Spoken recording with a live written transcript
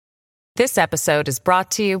This episode is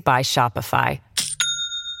brought to you by Shopify.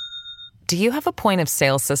 Do you have a point of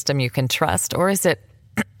sale system you can trust, or is it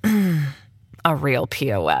a real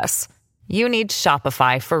POS? You need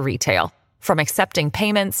Shopify for retail. From accepting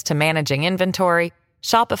payments to managing inventory,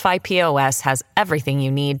 Shopify POS has everything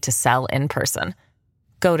you need to sell in person.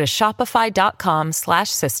 Go to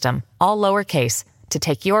shopify.com/system, all lowercase, to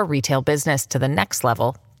take your retail business to the next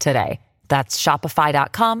level today. That's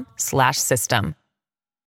shopify.com/system.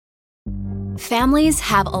 Families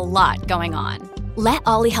have a lot going on. Let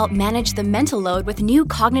Ollie help manage the mental load with new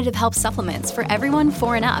cognitive help supplements for everyone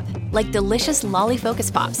 4 and up, like delicious Lolly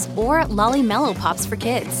Focus Pops or Lolly Mellow Pops for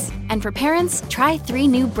kids. And for parents, try 3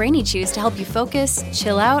 new Brainy Chews to help you focus,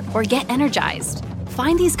 chill out, or get energized.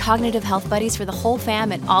 Find these cognitive health buddies for the whole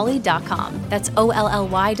fam at ollie.com. That's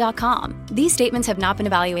OLLY.com. These statements have not been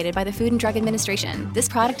evaluated by the Food and Drug Administration. This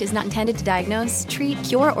product is not intended to diagnose, treat,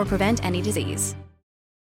 cure, or prevent any disease.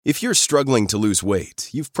 If you're struggling to lose weight,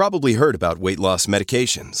 you've probably heard about weight loss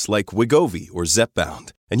medications like Wegovy or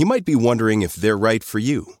Zepbound, and you might be wondering if they're right for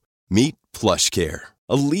you. Meet PlushCare,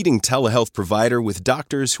 a leading telehealth provider with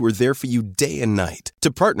doctors who are there for you day and night to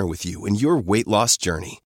partner with you in your weight loss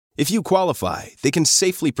journey. If you qualify, they can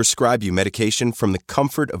safely prescribe you medication from the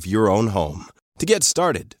comfort of your own home. To get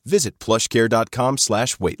started, visit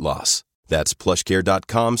plushcare.com/weight-loss. That's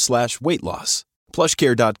plushcare.com/weight-loss.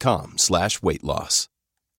 plushcare.com/weight-loss.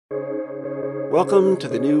 Welcome to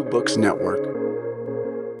the New Books Network.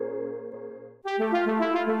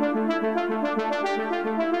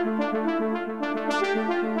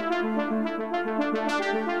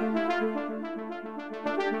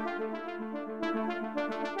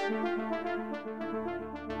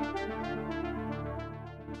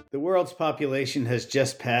 The world's population has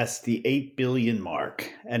just passed the 8 billion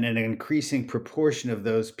mark, and an increasing proportion of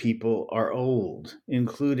those people are old,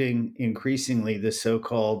 including increasingly the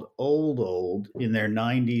so-called old in their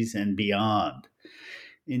 90s and beyond.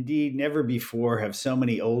 Indeed, never before have so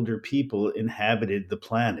many older people inhabited the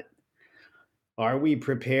planet. Are we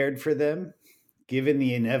prepared for them? Given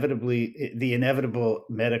the inevitable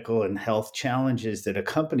medical and health challenges that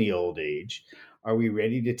accompany old age, are we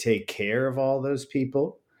ready to take care of all those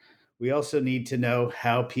people? We also need to know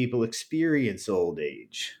how people experience old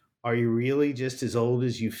age. Are you really just as old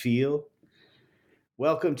as you feel?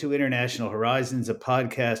 Welcome to International Horizons, a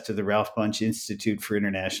podcast of the Ralph Bunche Institute for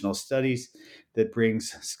International Studies that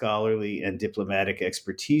brings scholarly and diplomatic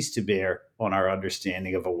expertise to bear on our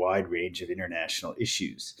understanding of a wide range of international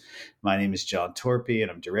issues. My name is John Torpey, and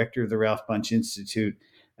I'm director of the Ralph Bunche Institute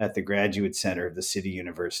at the Graduate Center of the City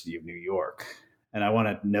University of New York. And I want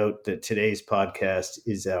to note that today's podcast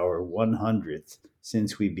is our 100th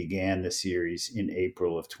since we began the series in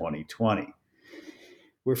April of 2020.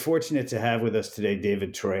 We're fortunate to have with us today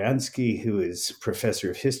David Troyansky, who is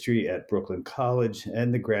professor of history at Brooklyn College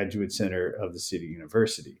and the Graduate Center of the City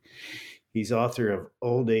University. He's author of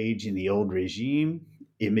Old Age in the Old Regime,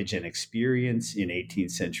 Image and Experience in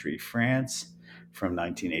 18th Century France from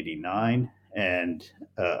 1989, and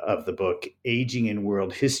of the book Aging in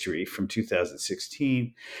World History from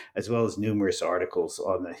 2016, as well as numerous articles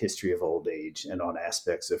on the history of old age and on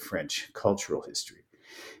aspects of French cultural history.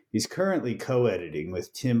 He's currently co-editing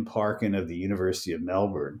with Tim Parkin of the University of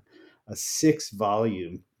Melbourne a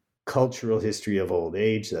 6-volume cultural history of old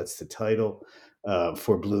age, that's the title,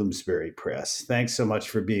 for Bloomsbury Press. Thanks so much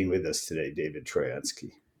for being with us today, David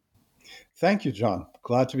Troyansky. Thank you, John.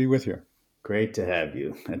 Glad to be with you. Great to have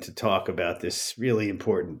you and to talk about this really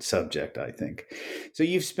important subject, I think. So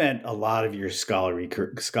you've spent a lot of your scholarly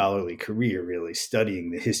career really studying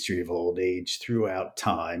the history of old age throughout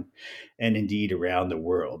time and indeed around the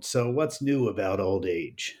world. So what's new about old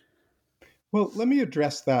age? Well, let me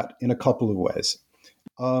address that in a couple of ways.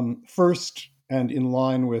 First, and in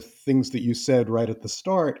line with things that you said right at the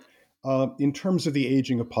start, in terms of the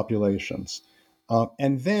aging of populations.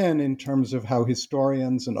 And then in terms of how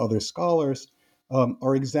historians and other scholars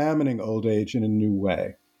are examining old age in a new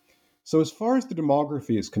way. So as far as the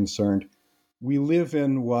demography is concerned, we live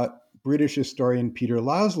in what British historian Peter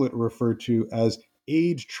Laslett referred to as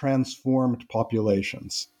age-transformed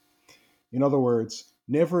populations. In other words,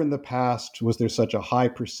 never in the past was there such a high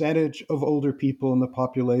percentage of older people in the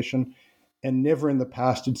population, and never in the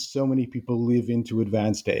past did so many people live into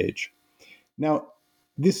advanced age. Now,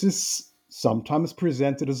 this is sometimes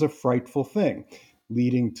presented as a frightful thing,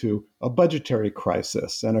 leading to a budgetary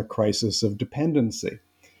crisis and a crisis of dependency.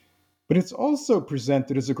 But it's also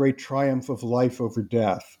presented as a great triumph of life over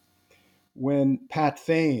death. When Pat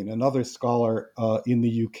Thane, another scholar in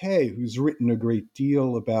the UK who's written a great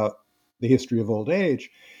deal about the history of old age,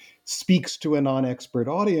 speaks to a non-expert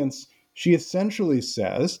audience, she essentially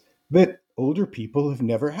says that older people have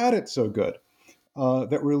never had it so good,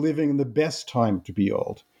 that we're living in the best time to be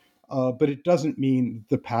old. But it doesn't mean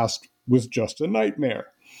the past was just a nightmare.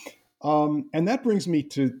 And that brings me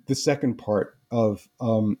to the second part of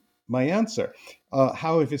my answer.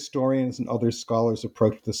 How have historians and other scholars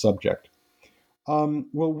approached the subject?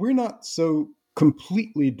 Well, we're not so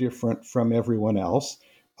completely different from everyone else,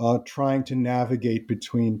 trying to navigate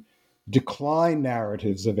between decline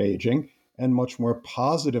narratives of aging and much more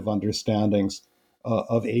positive understandings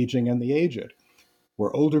of aging and the aged.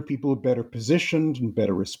 Were older people better positioned and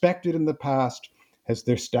better respected in the past? Has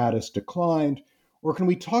their status declined? Or can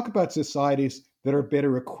we talk about societies that are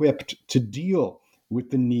better equipped to deal with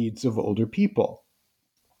the needs of older people?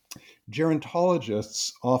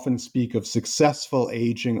 Gerontologists often speak of successful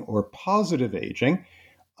aging or positive aging.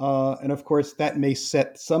 And of course, that may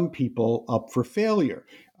set some people up for failure,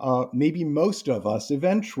 maybe most of us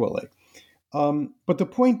eventually. But the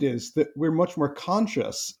point is that we're much more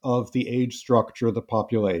conscious of the age structure of the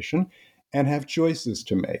population and have choices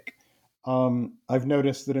to make. I've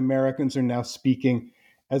noticed that Americans are now speaking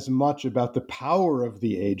as much about the power of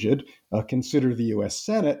the aged, consider the US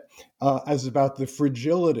Senate, as about the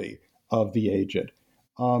fragility of the aged.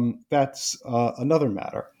 That's another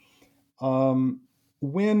matter.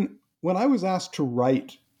 When I was asked to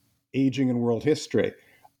write Aging in World History,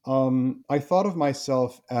 I thought of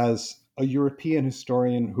myself as a European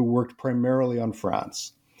historian who worked primarily on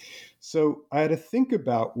France. So I had to think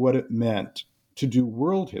about what it meant to do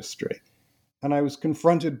world history. And I was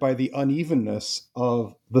confronted by the unevenness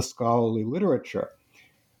of the scholarly literature.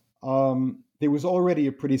 There was already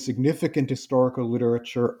a pretty significant historical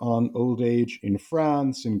literature on old age in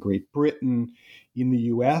France, in Great Britain, in the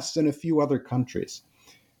US, and a few other countries.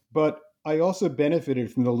 But I also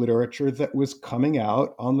benefited from the literature that was coming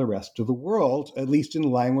out on the rest of the world, at least in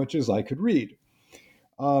languages I could read.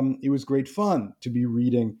 It was great fun to be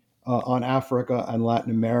reading on Africa and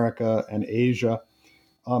Latin America and Asia.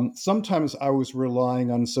 Sometimes I was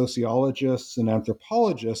relying on sociologists and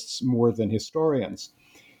anthropologists more than historians.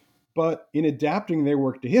 But in adapting their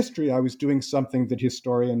work to history, I was doing something that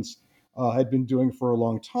historians had been doing for a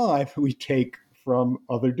long time, we take from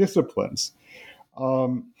other disciplines.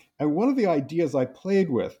 And one of the ideas I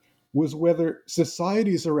played with was whether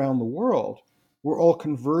societies around the world were all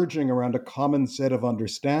converging around a common set of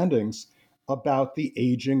understandings about the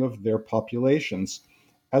aging of their populations,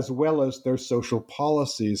 as well as their social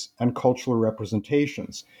policies and cultural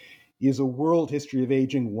representations. Is a world history of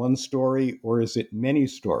aging one story, or is it many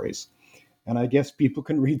stories? And I guess people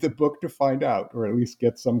can read the book to find out, or at least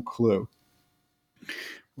get some clue.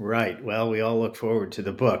 Right. Well, we all look forward to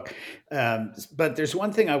the book. But there's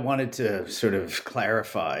one thing I wanted to sort of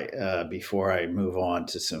clarify before I move on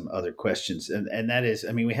to some other questions. And that is,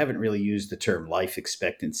 I mean, we haven't really used the term life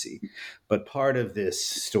expectancy, but part of this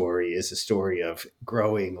story is a story of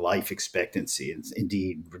growing life expectancy, and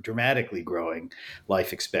indeed dramatically growing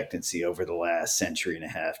life expectancy over the last century and a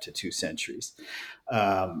half to 2 centuries.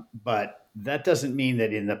 But that doesn't mean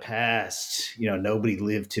that in the past, nobody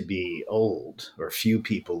lived to be old, or few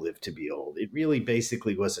people lived to be old. It really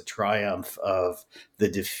basically was a triumph of the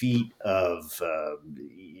defeat of,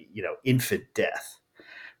 infant death,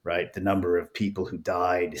 right? The number of people who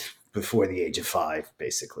died before the age of 5,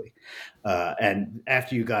 basically. And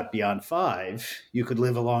after you got beyond 5, you could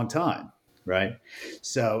live a long time. Right.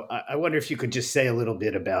 So I wonder if you could just say a little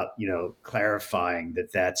bit about, clarifying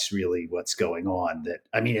that that's really what's going on. That,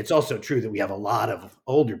 I mean, it's also true that we have a lot of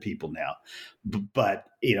older people now, but,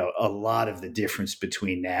 a lot of the difference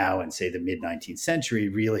between now and, say, the mid-19th century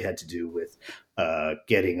really had to do with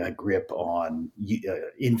getting a grip on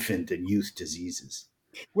infant and youth diseases.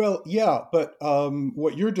 Well, yeah, but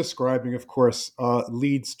what you're describing, of course,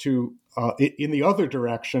 leads to, in the other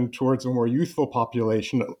direction, towards a more youthful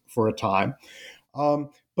population for a time.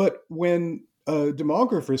 But when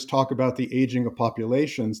demographers talk about the aging of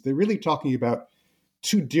populations, they're really talking about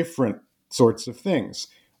two different sorts of things.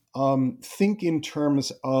 Think in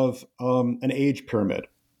terms of an age pyramid.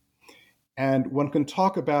 And one can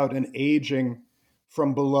talk about an aging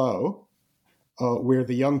from below, where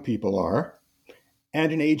the young people are,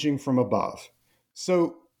 and an aging from above.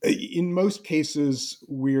 So in most cases,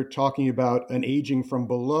 we're talking about an aging from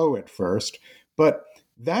below at first, but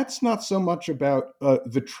that's not so much about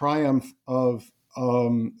the triumph of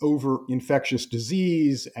over infectious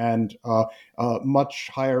disease and much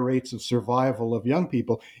higher rates of survival of young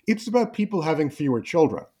people. It's about people having fewer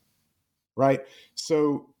children, right?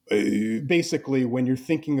 So basically, when you're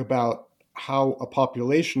thinking about how a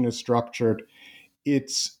population is structured,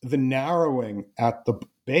 it's the narrowing at the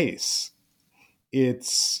base.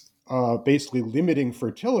 It's basically limiting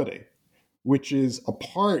fertility, which is a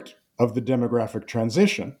part of the demographic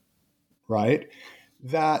transition, right?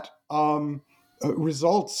 That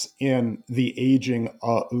results in the aging,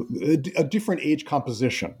 a different age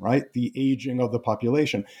composition, right? The aging of the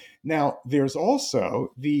population. Now, there's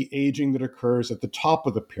also the aging that occurs at the top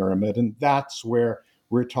of the pyramid, and that's where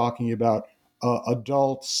we're talking about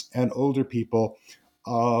adults and older people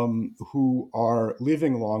who are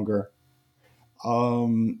living longer.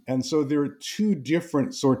 And so there are two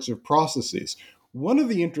different sorts of processes. One of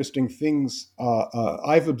the interesting things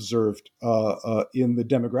I've observed in the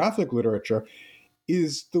demographic literature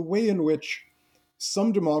is the way in which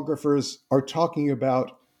some demographers are talking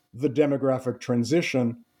about the demographic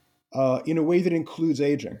transition in a way that includes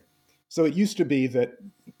aging. So it used to be that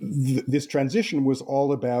this transition was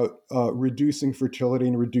all about reducing fertility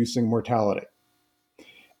and reducing mortality.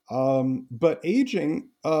 But aging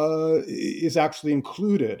is actually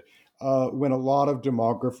included when a lot of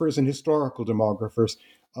demographers and historical demographers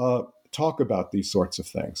talk about these sorts of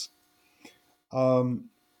things.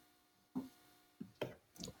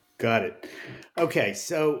 Got it. Okay,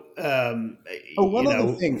 so one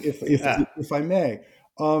other thing, if I may,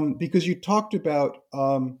 because you talked about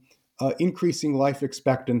increasing life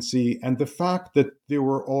expectancy and the fact that there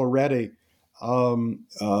were already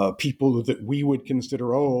people that we would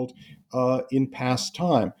consider old in past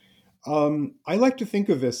time. I like to think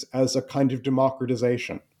of this as a kind of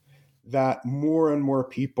democratization, that more and more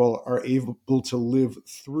people are able to live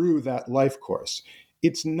through that life course.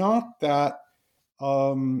 It's not that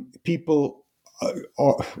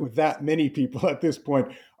that many people at this point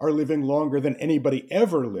are living longer than anybody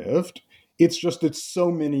ever lived. It's just that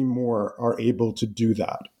so many more are able to do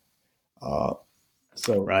that.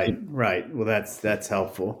 Right. Well, that's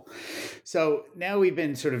helpful. So now we've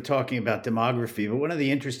been sort of talking about demography, but one of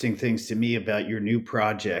the interesting things to me about your new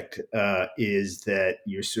project is that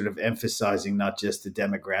you're sort of emphasizing not just the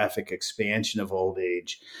demographic expansion of old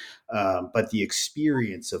age, but the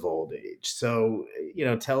experience of old age. So,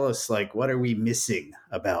 tell us, what are we missing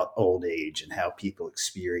about old age and how people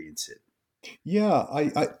experience it? Yeah,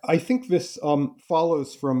 I think this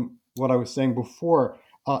follows from what I was saying before.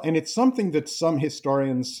 And it's something that some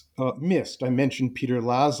historians missed. I mentioned Peter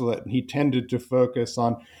Laslett, and he tended to focus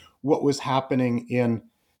on what was happening in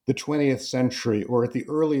the 20th century, or at the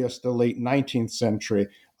earliest, the late 19th century,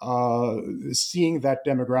 seeing that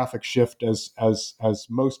demographic shift as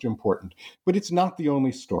most important. But it's not the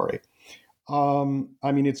only story.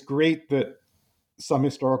 It's great that some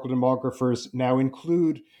historical demographers now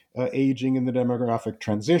include aging in the demographic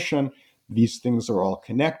transition. These things are all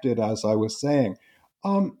connected, as I was saying.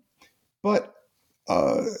 But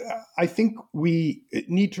I think we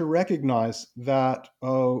need to recognize that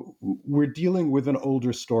we're dealing with an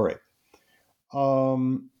older story.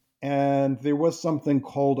 And there was something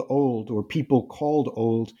called old, or people called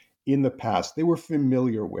old, in the past. They were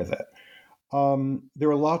familiar with it. There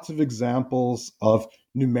are lots of examples of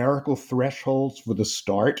numerical thresholds for the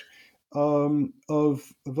start of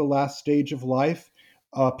the last stage of life.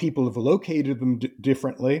 People have located them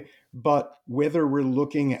differently, but whether we're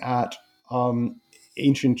looking at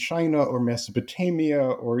ancient China or Mesopotamia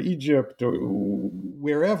or Egypt or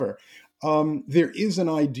wherever, there is an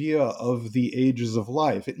idea of the ages of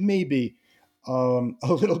life. It may be a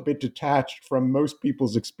little bit detached from most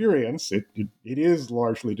people's experience. It is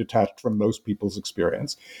largely detached from most people's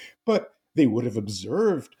experience, but they would have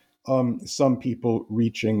observed some people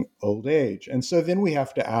reaching old age. And so then we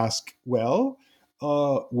have to ask, well,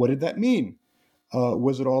 what did that mean?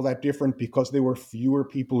 Was it all that different because there were fewer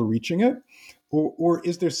people reaching it? Or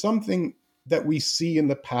is there something that we see in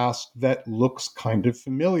the past that looks kind of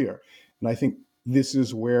familiar? And I think this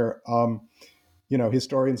is where,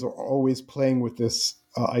 historians are always playing with this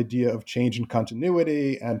idea of change and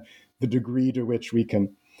continuity and the degree to which we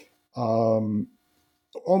can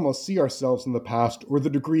almost see ourselves in the past, or the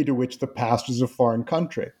degree to which the past is a foreign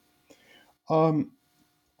country.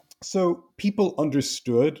 So people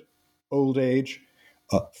understood old age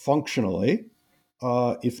functionally,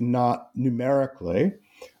 if not numerically.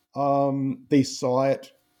 They saw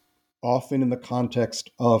it often in the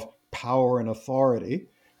context of power and authority.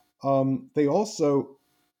 They also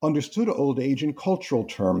understood old age in cultural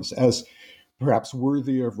terms as perhaps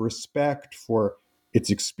worthy of respect for its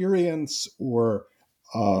experience or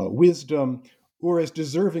wisdom, or as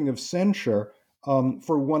deserving of censure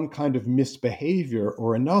for one kind of misbehavior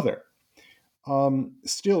or another.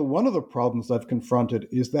 Still, one of the problems I've confronted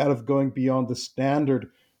is that of going beyond the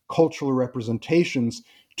standard cultural representations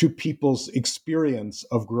to people's experience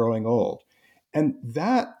of growing old. And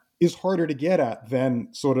that is harder to get at than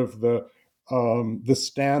sort of the the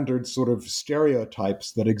standard sort of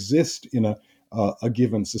stereotypes that exist in a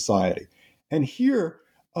given society. And here,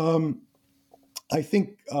 I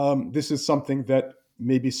think this is something that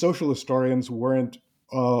maybe social historians weren't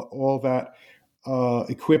all that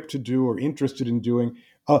equipped to do or interested in doing.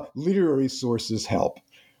 Literary sources help.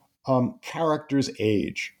 Characters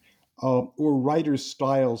age, or writers'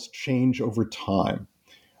 styles change over time,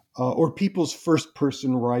 or people's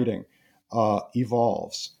first-person writing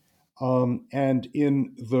evolves. And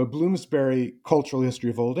in the Bloomsbury Cultural History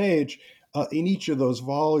of Old Age, in each of those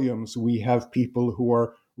volumes, we have people who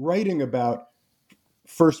are writing about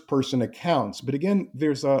first-person accounts. But again,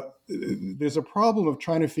 there's a problem of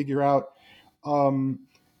trying to figure out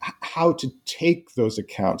how to take those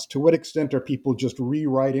accounts. To what extent are people just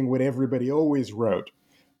rewriting what everybody always wrote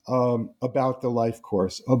about the life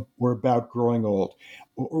course or about growing old,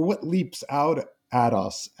 or what leaps out at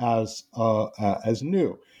us as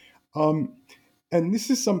new? And this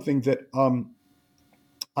is something that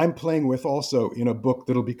I'm playing with also in a book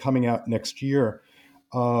that'll be coming out next year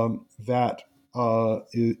that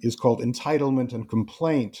is called Entitlement and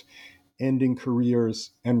Complaint: Ending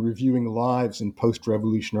Careers and Reviewing Lives in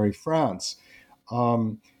Post-Revolutionary France.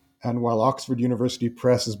 And while Oxford University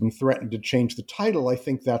Press has been threatened to change the title, I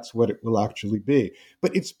think that's what it will actually be.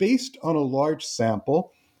 But it's based on a large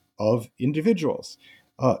sample of individuals,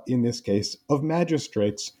 in this case, of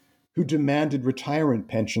magistrates who demanded retirement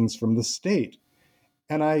pensions from the state.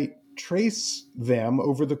 And I trace them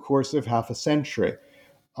over the course of half a century.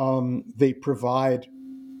 They provide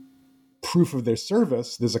proof of their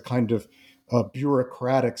service. There's a kind of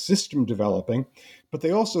bureaucratic system developing, but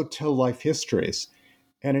they also tell life histories.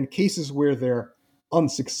 And in cases where they're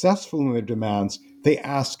unsuccessful in their demands, they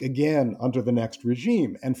ask again under the next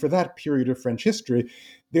regime. And for that period of French history,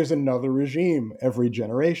 there's another regime every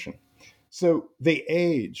generation. So they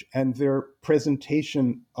age, and their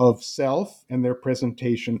presentation of self and their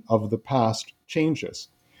presentation of the past changes.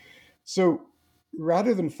 So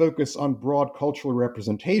rather than focus on broad cultural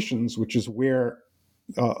representations, which is where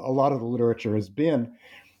a lot of the literature has been,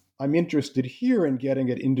 I'm interested here in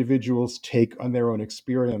getting at individuals' take on their own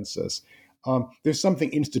experiences. There's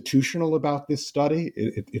something institutional about this study.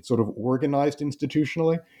 It's sort of organized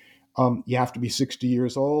institutionally. You have to be 60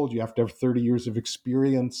 years old. You have to have 30 years of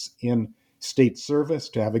experience in state service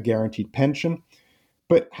to have a guaranteed pension.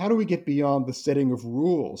 But how do we get beyond the setting of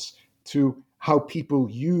rules to how people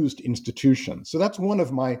used institutions? So that's one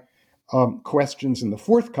of my questions in the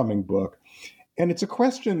forthcoming book. And it's a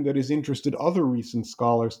question that has interested other recent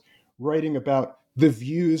scholars writing about the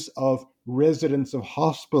views of residents of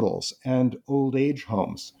hospitals and old age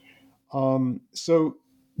homes. So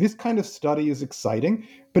this kind of study is exciting,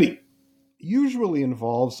 but it usually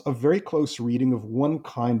involves a very close reading of one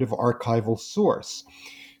kind of archival source.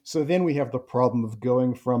 So then we have the problem of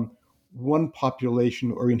going from one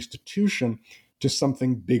population or institution to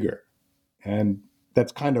something bigger. And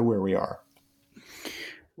that's kind of where we are.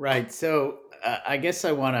 Right. So I guess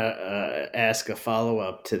I want to ask a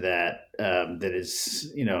follow-up to that that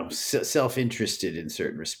is, self-interested in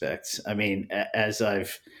certain respects. I mean, as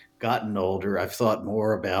I've gotten older, I've thought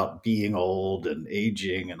more about being old and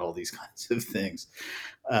aging and all these kinds of things.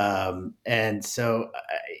 And so,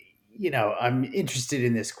 I'm interested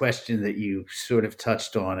in this question that you sort of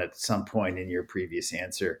touched on at some point in your previous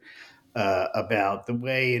answer about the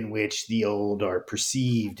way in which the old are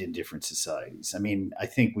perceived in different societies. I mean, I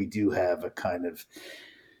think we do have a kind of,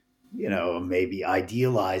 maybe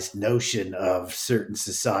idealized notion of certain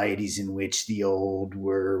societies in which the old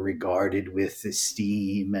were regarded with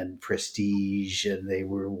esteem and prestige, and they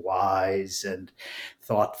were wise and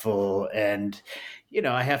thoughtful. And,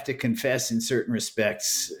 I have to confess, in certain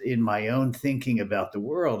respects, in my own thinking about the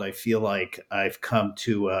world, I feel like I've come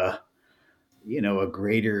to a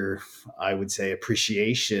greater, I would say,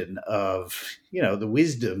 appreciation of, the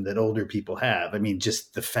wisdom that older people have. I mean,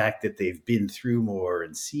 just the fact that they've been through more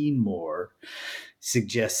and seen more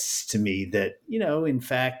suggests to me that, in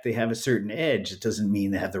fact, they have a certain edge. It doesn't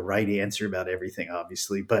mean they have the right answer about everything,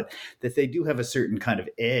 obviously, but that they do have a certain kind of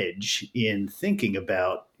edge in thinking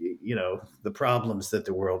about, the problems that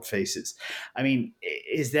the world faces. I mean,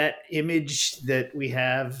 is that image that we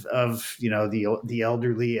have of, the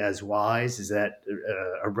elderly as wise, is that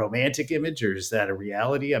a romantic image, or is that a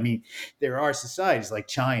reality? I mean, there are societies like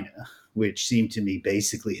China, which seem to me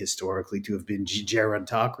basically historically to have been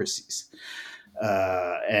gerontocracies.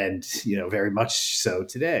 And, very much so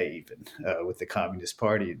today, even with the Communist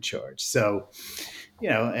Party in charge. So,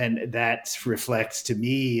 and that reflects to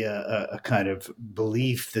me a kind of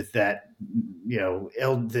belief that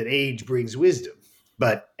age brings wisdom,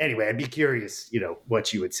 But anyway, I'd be curious,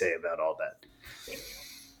 what you would say about all that.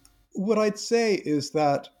 What I'd say is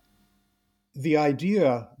that the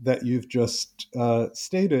idea that you've just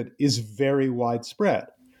stated is very widespread.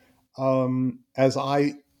 As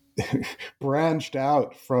I branched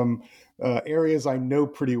out from areas I know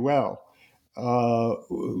pretty well,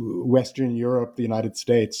 Western Europe, the United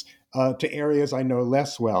States, to areas I know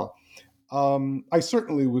less well, I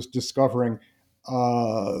certainly was discovering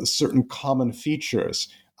certain common features.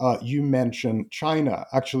 You mentioned China.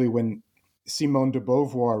 Actually, when Simone de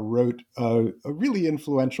Beauvoir wrote a really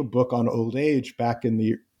influential book on old age back in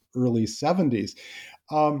the early 70s,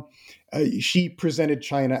 she presented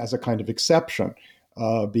China as a kind of exception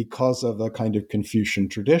because of a kind of Confucian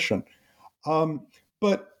tradition.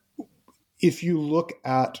 But if you look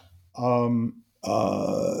at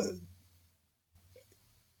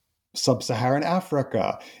Sub-Saharan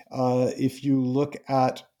Africa, if you look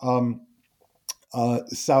at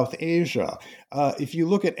South Asia, if you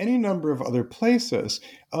look at any number of other places,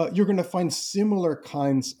 you're going to find similar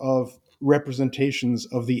kinds of representations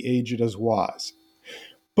of the aged as wise.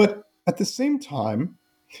 But at the same time,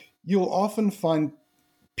 you'll often find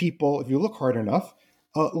people, if you look hard enough,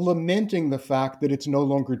 lamenting the fact that it's no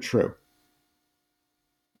longer true.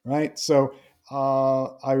 Right? So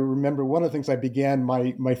I remember one of the things I began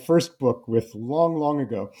my first book with long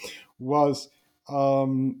ago was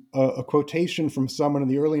a quotation from someone in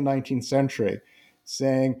the early 19th century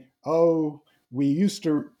saying, "Oh, we used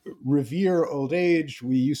to revere old age.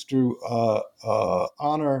 We used to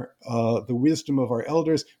honor the wisdom of our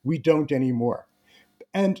elders. We don't anymore."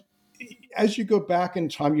 And as you go back in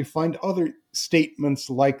time, you find other statements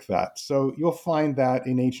like that. So you'll find that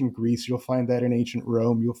in ancient Greece, you'll find that in ancient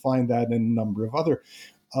Rome, you'll find that in a number of other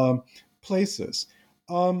places.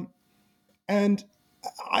 And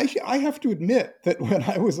I have to admit that when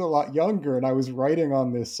I was a lot younger and I was writing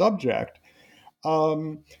on this subject,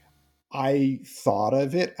 I thought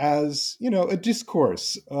of it as, a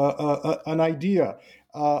discourse, an idea.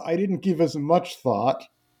 I didn't give as much thought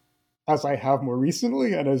as I have more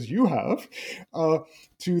recently and as you have,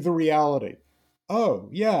 to the reality. Oh,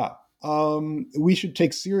 yeah, we should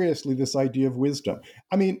take seriously this idea of wisdom.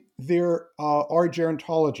 I mean, there are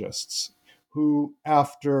gerontologists who,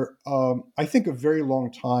 after, I think, a very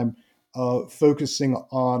long time focusing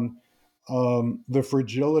on the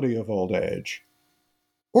fragility of old age,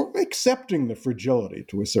 or accepting the fragility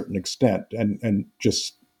to a certain extent, and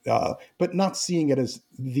just, but not seeing it as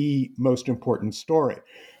the most important story.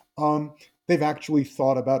 They've actually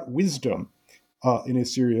thought about wisdom in a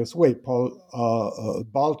serious way. Paul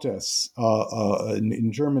Baltes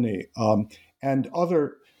in Germany and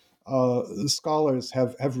other scholars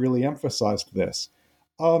have really emphasized this.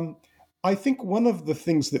 I think one of the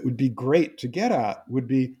things that would be great to get at would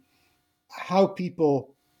be how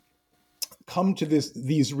people come to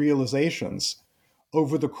these realizations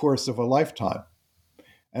over the course of a lifetime.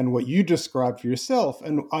 And what you described for yourself,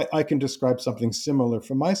 and I can describe something similar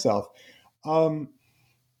for myself. I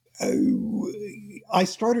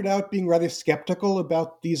started out being rather skeptical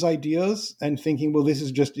about these ideas and thinking, well, this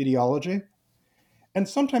is just ideology. And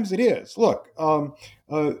sometimes it is. Look,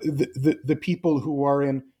 the people who are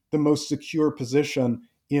in the most secure position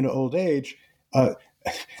in old age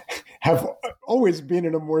have always been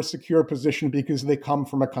in a more secure position because they come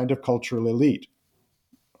from a kind of cultural elite.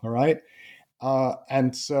 All right?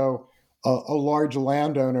 And so a large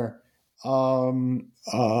landowner or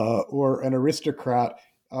an aristocrat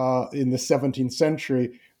in the 17th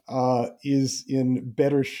century is in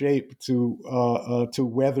better shape to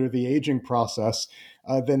weather the aging process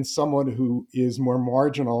than someone who is more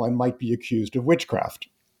marginal and might be accused of witchcraft,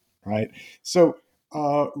 right? So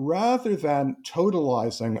rather than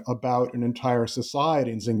totalizing about an entire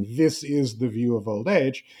society and saying this is the view of old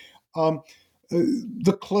age,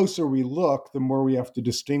 the closer we look, the more we have to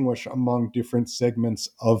distinguish among different segments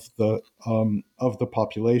of the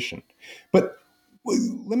population. But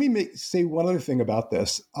let me say one other thing about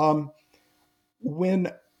this.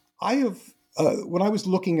 When I was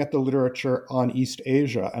looking at the literature on East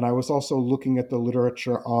Asia, and I was also looking at the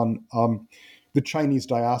literature on the Chinese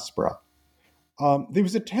diaspora, there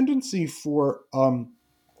was a tendency for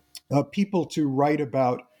people to write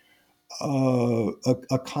about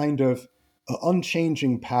a kind of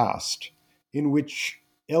unchanging past in which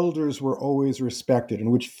elders were always respected,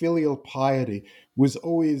 in which filial piety was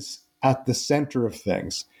always at the center of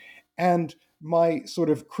things. And my sort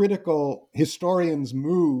of critical historian's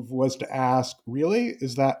move was to ask, really,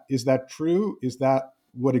 is that true? Is that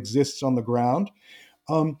what exists on the ground?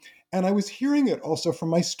 And I was hearing it also from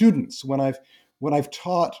my students when I've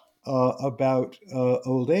taught about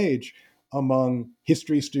old age. among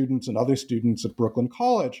history students and other students at Brooklyn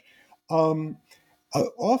College,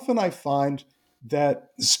 often I find that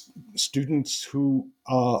students who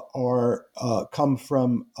come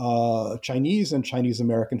from Chinese and Chinese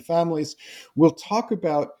American families will talk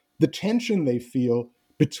about the tension they feel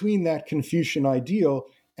between that Confucian ideal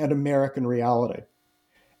and American reality.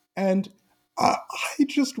 And I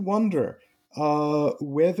just wonder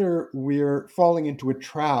whether we're falling into a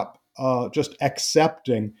trap, just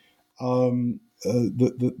accepting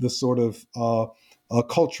the sort of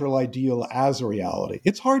cultural ideal as a reality.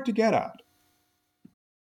 It's hard to get at.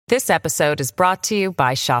 This episode is brought to you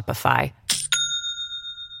by Shopify.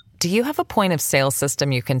 Do you have a point of sale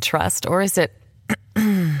system you can trust, or is it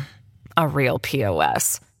a real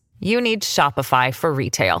POS? You need Shopify for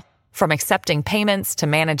retail. From accepting payments to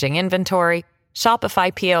managing inventory,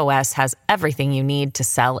 Shopify POS has everything you need to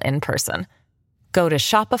sell in person. Go to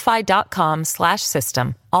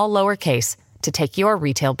shopify.com/system, all lowercase, to take your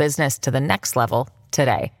retail business to the next level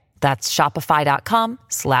today. That's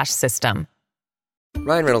shopify.com/system.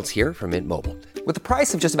 Ryan Reynolds here from Mint Mobile. With the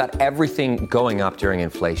price of just about everything going up during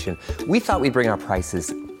inflation, we thought we'd bring our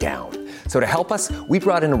prices down. So to help us, we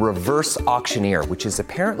brought in a reverse auctioneer, which is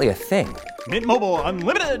apparently a thing. Mint Mobile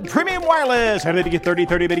Unlimited Premium Wireless. How to get 30,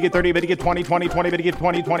 30, bit to get 30, bit to get 20, 20, 20, bit to get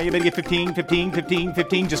 20, 20, bit to get 15, 15, 15,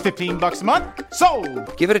 15, just $15 a month?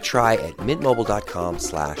 Sold! Give it a try at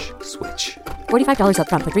mintmobile.com/switch. $45 up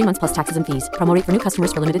front for 3 months plus taxes and fees. Promo rate for new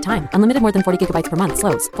customers for limited time. Unlimited more than 40 gigabytes per month.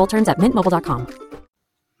 Slows full terms at mintmobile.com.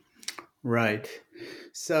 Right.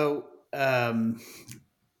 So,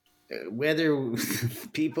 whether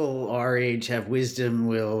people our age have wisdom,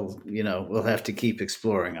 we'll have to keep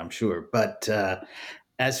exploring, I'm sure. But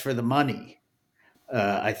as for the money,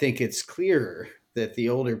 I think it's clearer that the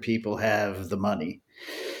older people have the money.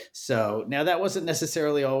 So now that wasn't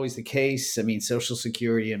necessarily always the case. I mean, Social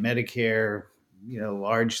Security and Medicare,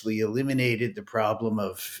 largely eliminated the problem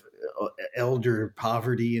of elder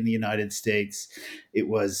poverty in the United States. It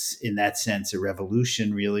was, in that sense, a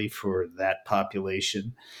revolution, really, for that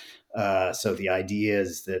population. So the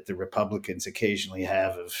ideas that the Republicans occasionally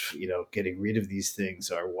have of, getting rid of these things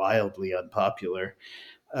are wildly unpopular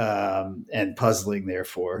and puzzling,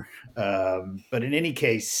 therefore. But in any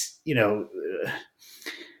case,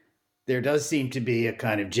 there does seem to be a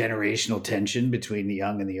kind of generational tension between the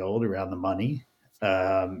young and the old around the money.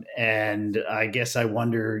 And I guess I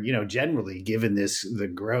wonder, generally, given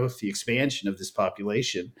the growth, the expansion of this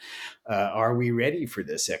population, are we ready for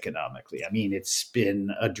this economically? I mean, it's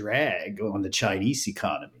been a drag on the Chinese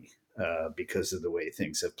economy because of the way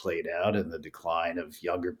things have played out and the decline of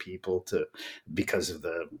younger people because of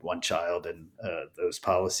the one child and those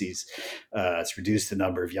policies. It's reduced the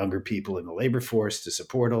number of younger people in the labor force to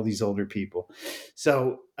support all these older people.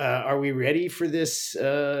 So are we ready for this,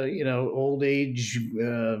 old age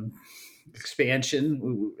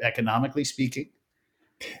expansion, economically speaking?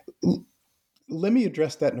 Let me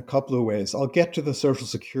address that in a couple of ways. I'll get to the Social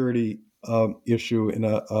Security issue in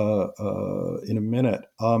a minute.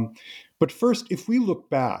 But first, if we look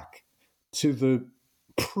back to the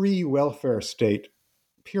pre-welfare state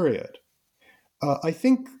period, I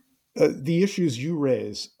think the issues you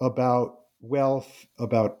raise about wealth,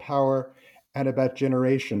 about power, and about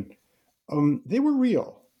generation, they were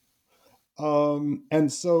real.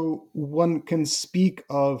 And so one can speak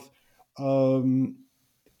of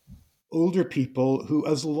older people who,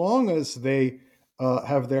 as long as they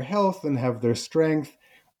have their health and have their strength,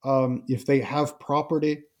 if they have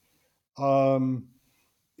property,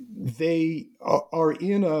 they are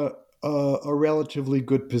in a relatively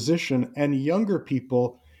good position, and younger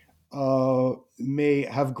people may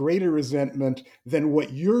have greater resentment than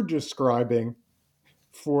what you're describing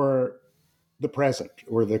for the present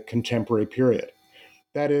or the contemporary period.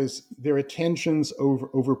 That is, there are tensions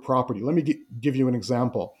over property. Let me give you an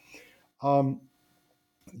example.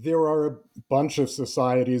 There are a bunch of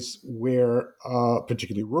societies where,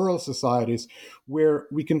 particularly rural societies, where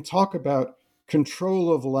we can talk about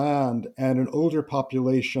control of land and an older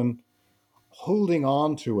population holding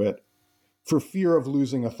on to it for fear of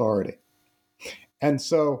losing authority. And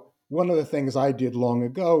so one of the things I did long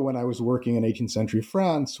ago when I was working in 18th century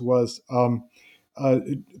France was to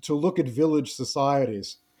look at village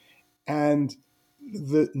societies and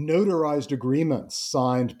the notarized agreements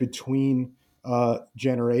signed between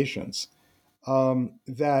generations,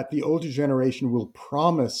 that the older generation will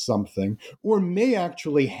promise something or may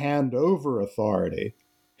actually hand over authority,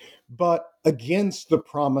 but against the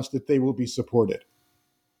promise that they will be supported.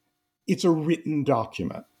 It's a written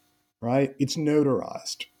document, right? It's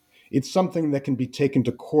notarized. It's something that can be taken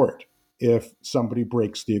to court if somebody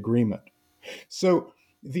breaks the agreement. So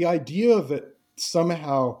the idea that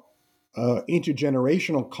somehow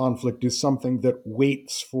intergenerational conflict is something that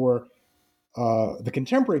waits for the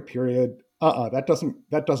contemporary period,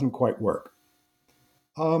 that doesn't quite work.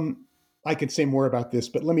 I could say more about this,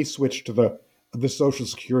 but let me switch to the Social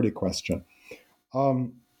Security question.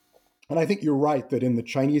 And I think you're right that in the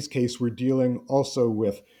Chinese case, we're dealing also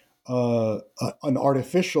with an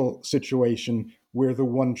artificial situation where the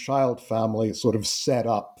one-child family sort of set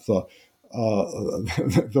up the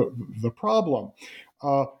problem.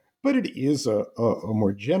 But it is a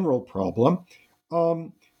more general problem.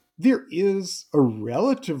 There is a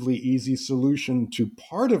relatively easy solution to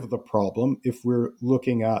part of the problem if we're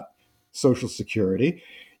looking at Social Security.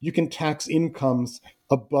 You can tax incomes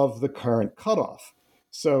above the current cutoff.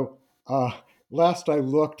 So last I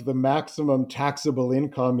looked, the maximum taxable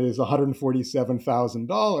income is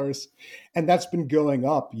 $147,000, and that's been going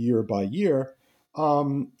up year by year.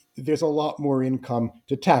 There's a lot more income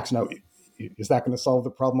to tax. Now, is that going to solve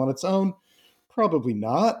the problem on its own? Probably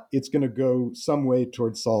not. It's going to go some way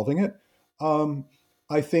towards solving it.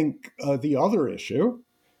 I think the other issue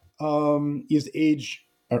is age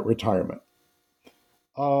at retirement.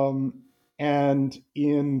 And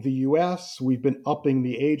in the US, we've been upping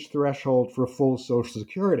the age threshold for full Social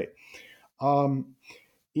Security.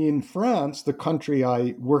 In France, the country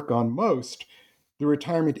I work on most, the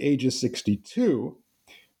retirement age is 62,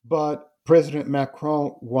 but President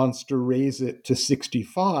Macron wants to raise it to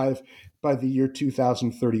 65 by the year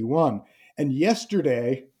 2031. And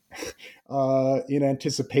yesterday, in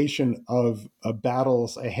anticipation of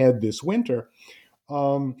battles ahead this winter,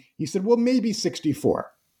 he said, well, maybe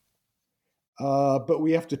 64. But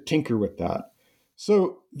we have to tinker with that.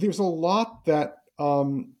 So there's a lot that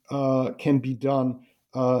can be done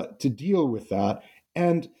to deal with that.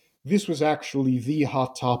 And this was actually the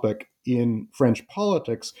hot topic in French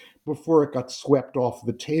politics before it got swept off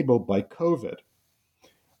the table by COVID.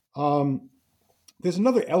 There's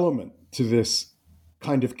another element to this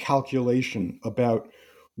kind of calculation about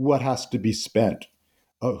what has to be spent,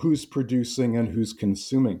 who's producing and who's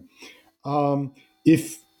consuming.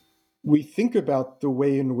 If we think about the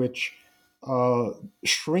way in which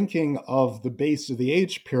shrinking of the base of the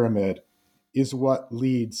age pyramid is what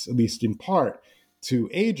leads, at least in part, to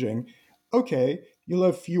aging, okay, you'll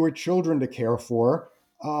have fewer children to care for,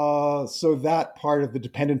 so that part of the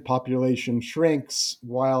dependent population shrinks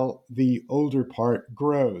while the older part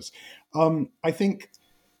grows. I think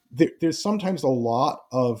there's sometimes a lot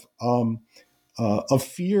of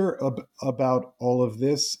fear about all of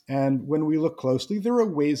this. And when we look closely, there are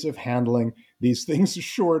ways of handling these things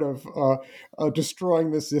short of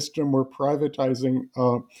destroying the system or privatizing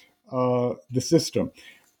the system.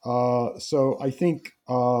 So I think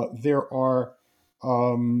there are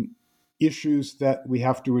issues that we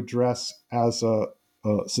have to address as a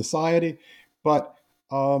society. But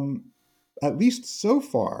at least so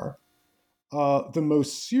far, the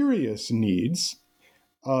most serious needs,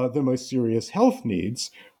 the most serious health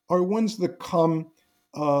needs, are ones that come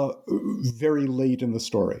very late in the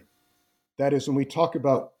story. That is, when we talk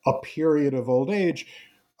about a period of old age,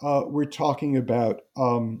 we're talking about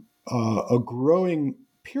a growing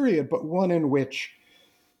period, but one in which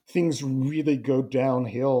things really go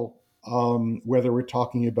downhill, whether we're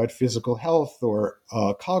talking about physical health or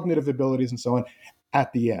cognitive abilities and so on,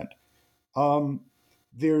 at the end.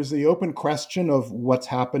 There's the open question of what's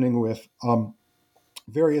happening with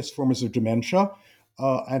various forms of dementia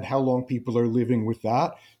and how long people are living with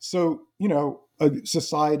that. So,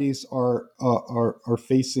 societies are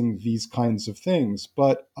facing these kinds of things.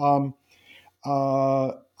 But I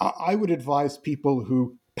would advise people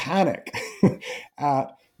who panic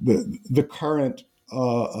at the current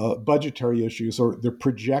budgetary issues or the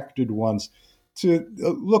projected ones to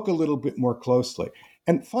look a little bit more closely.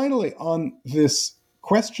 And finally, on this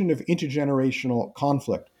question of intergenerational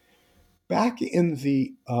conflict, back in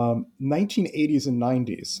the 1980s and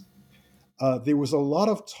 90s, there was a lot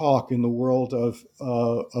of talk in the world of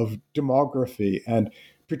demography, and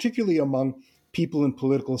particularly among people in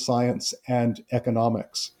political science and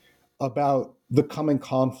economics, about the coming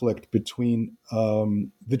conflict between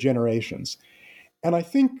the generations. And I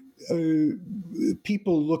think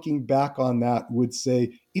people looking back on that would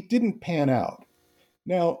say it didn't pan out.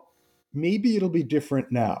 Now, maybe it'll be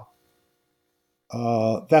different now.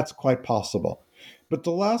 That's quite possible. But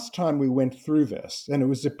the last time we went through this, and it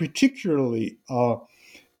was a particularly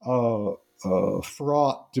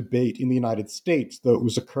fraught debate in the United States, though it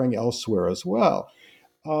was occurring elsewhere as well,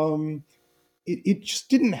 it just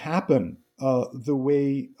didn't happen the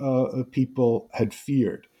way people had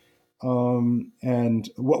feared. And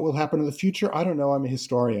what will happen in the future? I don't know. I'm a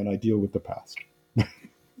historian. I deal with the past.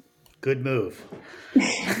 Good move.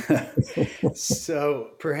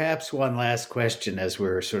 So perhaps one last question as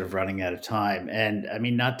we're sort of running out of time. And I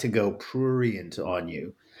mean, not to go prurient on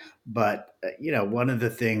you, but, one of the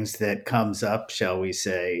things that comes up, shall we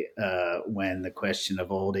say, when the question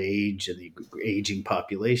of old age and the aging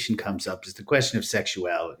population comes up is the question of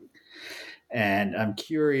sexuality. And I'm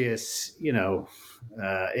curious, on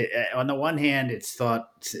the one hand, it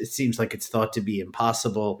seems like it's thought to be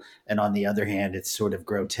impossible. And on the other hand, it's sort of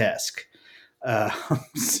grotesque. Uh,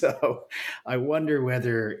 so I wonder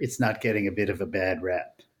whether it's not getting a bit of a bad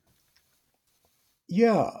rap.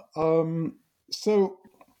 Yeah. So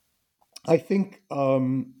I think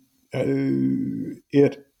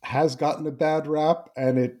it has gotten a bad rap,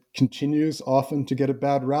 and it continues often to get a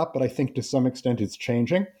bad rap, but I think to some extent it's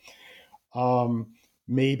changing.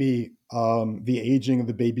 Maybe the aging of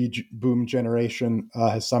the baby boom generation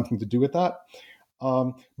has something to do with that.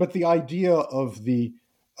 But the idea of the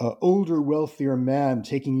older, wealthier man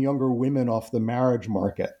taking younger women off the marriage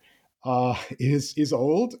market is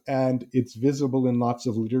old, and it's visible in lots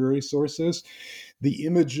of literary sources. The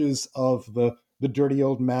images of the dirty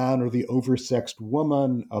old man or the oversexed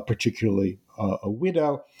woman, particularly a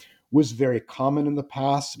widow, was very common in the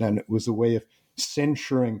past, and it was a way of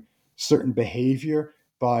censuring certain behavior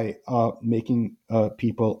by making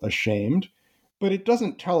people ashamed. But it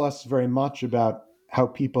doesn't tell us very much about how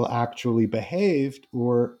people actually behaved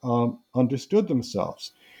or understood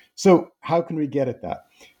themselves. So how can we get at that?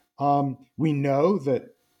 We know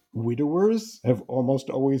that widowers have almost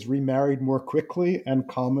always remarried more quickly and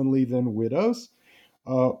commonly than widows.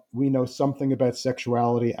 We know something about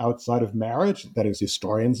sexuality outside of marriage, that is,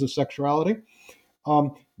 historians of sexuality.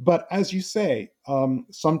 But as you say,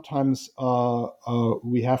 sometimes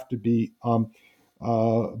we have to be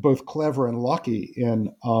both clever and lucky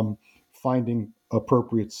in finding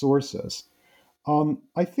appropriate sources.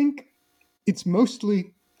 I think it's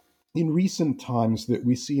mostly in recent times that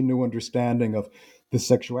we see a new understanding of the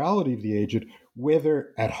sexuality of the aged,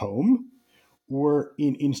 whether at home or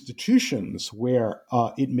in institutions where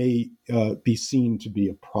it may be seen to be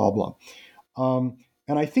a problem.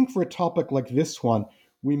 And I think for a topic like this one,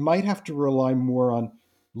 we might have to rely more on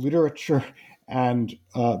literature and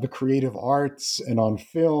the creative arts and on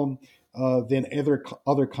film than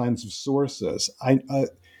other kinds of sources.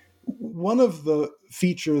 One of the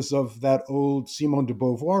features of that old Simone de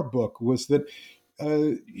Beauvoir book was that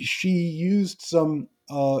she used some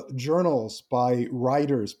journals by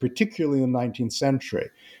writers, particularly in the 19th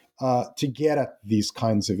century, to get at these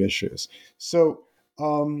kinds of issues. So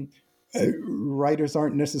writers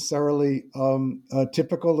aren't necessarily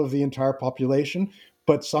typical of the entire population,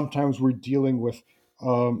 but sometimes we're dealing with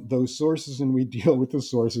those sources, and we deal with the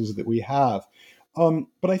sources that we have.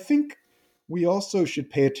 But I think we also should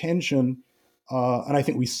pay attention, and I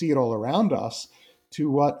think we see it all around us, to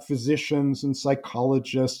what physicians and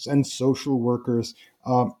psychologists and social workers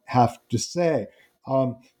have to say.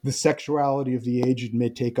 The sexuality of the aged may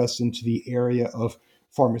take us into the area of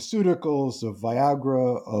pharmaceuticals, of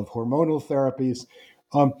Viagra, of hormonal therapies.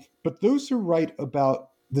 But those who write about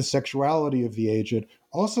the sexuality of the aged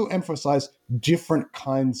also emphasize different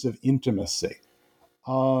kinds of intimacy.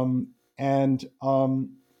 I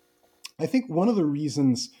think one of the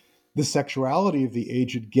reasons the sexuality of the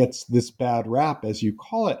aged gets this bad rap, as you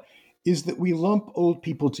call it, is that we lump old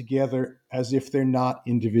people together as if they're not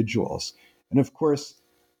individuals. And of course,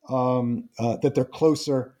 that they're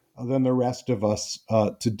closer than the rest of us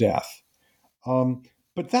to death.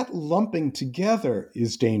 But that lumping together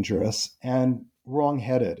is dangerous and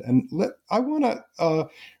wrong-headed. And I want to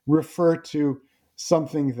refer to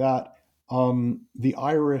something that the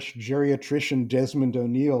Irish geriatrician Desmond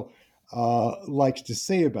O'Neill likes to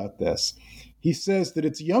say about this. He says that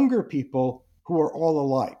it's younger people who are all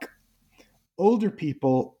alike. Older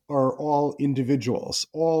people are all individuals,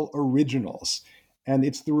 all originals. And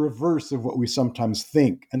it's the reverse of what we sometimes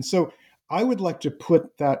think. And so I would like to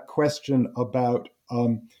put that question about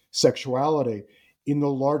sexuality in the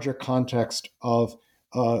larger context of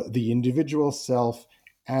the individual self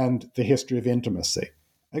and the history of intimacy.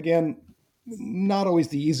 Again, not always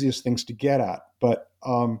the easiest things to get at, but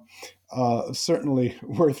certainly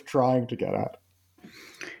worth trying to get at.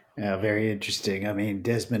 Yeah, very interesting. I mean,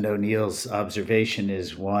 Desmond O'Neill's observation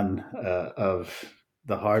is one of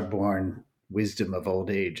the hard-born wisdom of old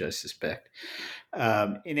age, I suspect.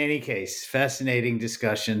 In any case, fascinating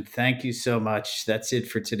discussion. Thank you so much. That's it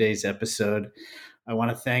for today's episode. I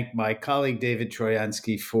want to thank my colleague David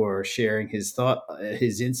Troyansky for sharing his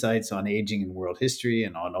insights on aging in world history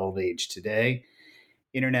and on old age today.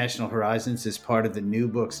 International Horizons is part of the New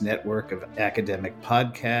Books network of academic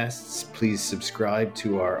podcasts. Please subscribe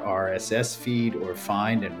to our RSS feed or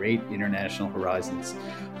find and rate International Horizons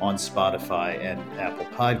on Spotify and Apple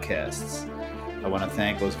Podcasts. I want to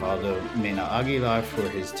thank Osvaldo Mena Aguilar for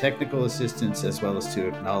his technical assistance, as well as to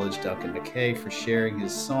acknowledge Duncan McKay for sharing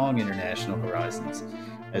his song International Horizons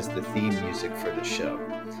as the theme music for the show.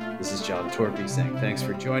 This is John Torpy saying thanks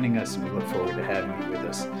for joining us, and we look forward to having you with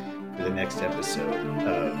us for the next episode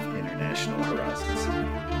of International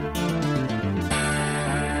Horizons.